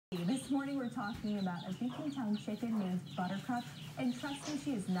morning we're talking about a Beacon chicken named Buttercup, and trust me,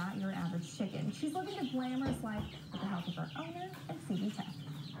 she is not your average chicken. She's living a glamorous life with the help of her owner and CV Tech.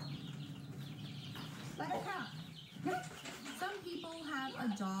 Buttercup! Some people have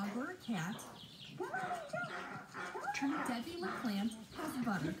a dog or a cat. Debbie LaPlante has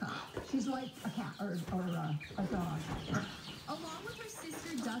Buttercup. She's like a cat or a dog. Along with her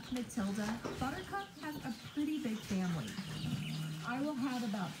sister duck Matilda, Buttercup has a pretty big family. I will have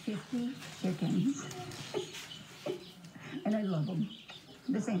about 50 chickens. And I love them.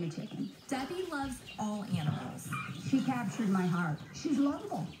 This ain't a chicken. Debbie loves all animals. She captured my heart. She's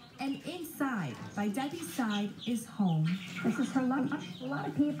lovable. And inside, by Debbie's side, is home. This is her lunch. A lot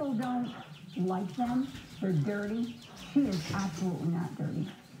of people don't like them. They're dirty. She is absolutely not dirty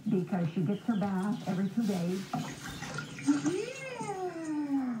because she gets her bath every 2 days.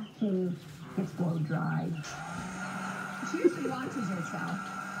 She gets blow dried. She usually watches herself.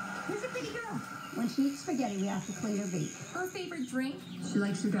 She's a pretty girl. When she eats spaghetti, we have to clean her beak. Her favorite drink? She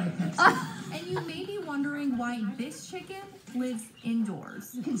likes her Diet Pepsi. And you may be wondering why this chicken lives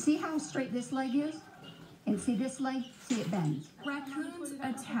indoors. You can see how straight this leg is? And see this leg? See, it bends. Raccoons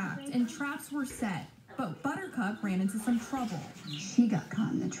attacked and traps were set, but Buttercup ran into some trouble. She got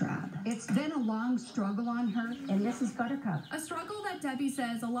caught in the trap. It's been a long struggle on her, and this is Buttercup. A struggle that Debbie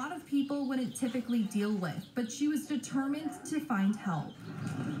says a lot of people wouldn't typically deal with, but she was determined to find help.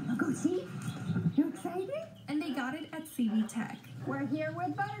 I'll go see. You excited? And they got it at CV Tech. We're here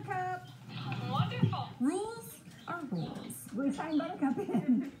with Buttercup. Wonderful. Rules are rules. We signed Buttercup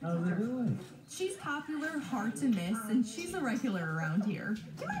in. How's it going? She's popular, hard to miss, and she's a regular around here.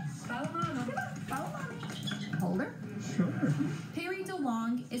 Come on. Follow Mama. Come on. Follow Mommy. Hold her. Sure. Perry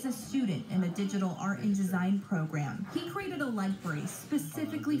DeLong is a student in the digital art and design program. He created a leg brace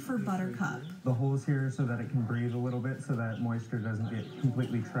specifically for Buttercup. The hole's here so that it can breathe a little bit so that moisture doesn't get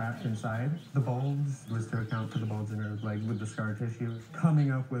completely trapped inside. The bulbs was to account for the bulbs in her leg with the scar tissue.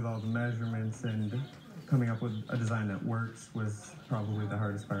 Coming up with all the measurements and coming up with a design that works was probably the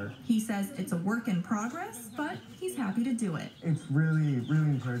hardest part. He says it's a work in progress, but he's happy to do it. It's really,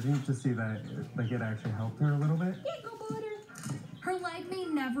 really encouraging to see that it actually helped her a little bit. Yeah, go Butter. Her leg may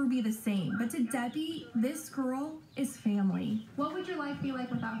never be the same, but to Debbie, this girl is family. What would your life be like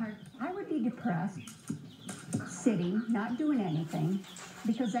without her? I would be depressed, sitting, not doing anything,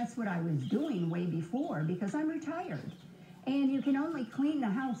 because that's what I was doing way before, because I'm retired. And you can only clean the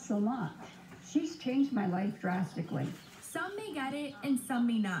house so much. She's changed my life drastically. Some may get it and some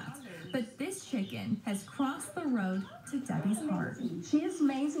may not, but this chicken has crossed the road to Debbie's heart. She is an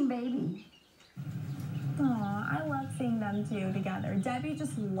amazing baby. Aw, I love seeing them two together. Debbie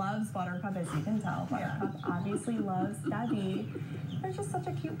just loves Buttercup, as you can tell. Buttercup obviously loves Debbie. They're just such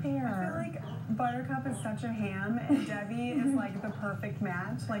a cute pair. I feel like Buttercup is such a ham, and Debbie is like the perfect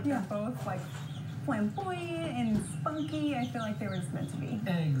match. Like they're both like flamboyant and spunky. I feel like they were just meant to be.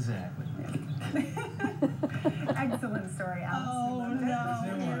 Exactly. Excellent story, Alice. Oh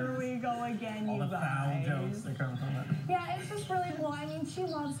no, here we go again, All you the foul guys. jokes that come from it. Yeah, it's just really cool. I mean, she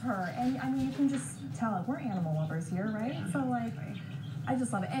loves her, and I mean, you can just tell it. We're animal lovers here, right? So like, I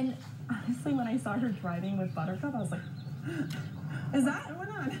just love it. And honestly, when I saw her driving with Buttercup, I was like, is that what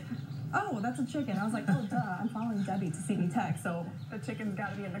went on? Oh, that's a chicken. I was like, oh, duh, I'm following Debbie to CV Tech, so. The chicken's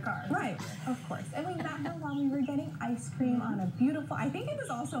got to be in the car. Right, of course. And we met her while we were getting ice cream on a beautiful, I think it was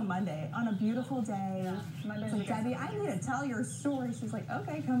also Monday, on a beautiful day. Yeah, Monday. It's like, Debbie, I need to tell your story. She's like,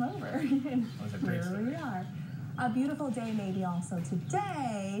 okay, come over. And was a great here we are. A beautiful day maybe also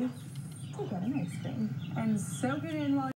today to get an ice cream. And soak it in while